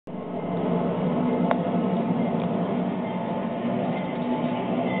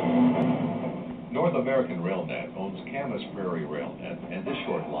North American RailNet owns Camas Prairie RailNet and this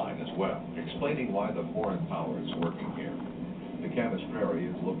short line as well, explaining why the foreign power is working here. The Camas Prairie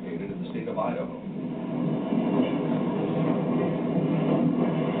is located in the state of Idaho.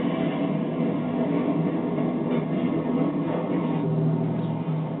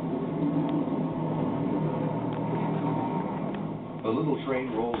 The little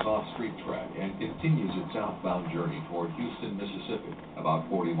train rolls off street track and continues its southbound journey toward Houston, Mississippi, about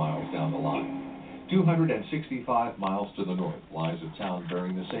 40 miles down the line. 265 miles to the north lies a town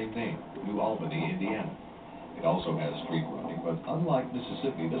bearing the same name, New Albany, Indiana. It also has street running, but unlike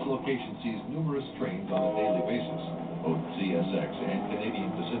Mississippi, this location sees numerous trains on a daily basis, both CSX and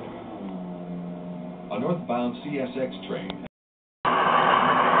Canadian Pacific. A northbound CSX train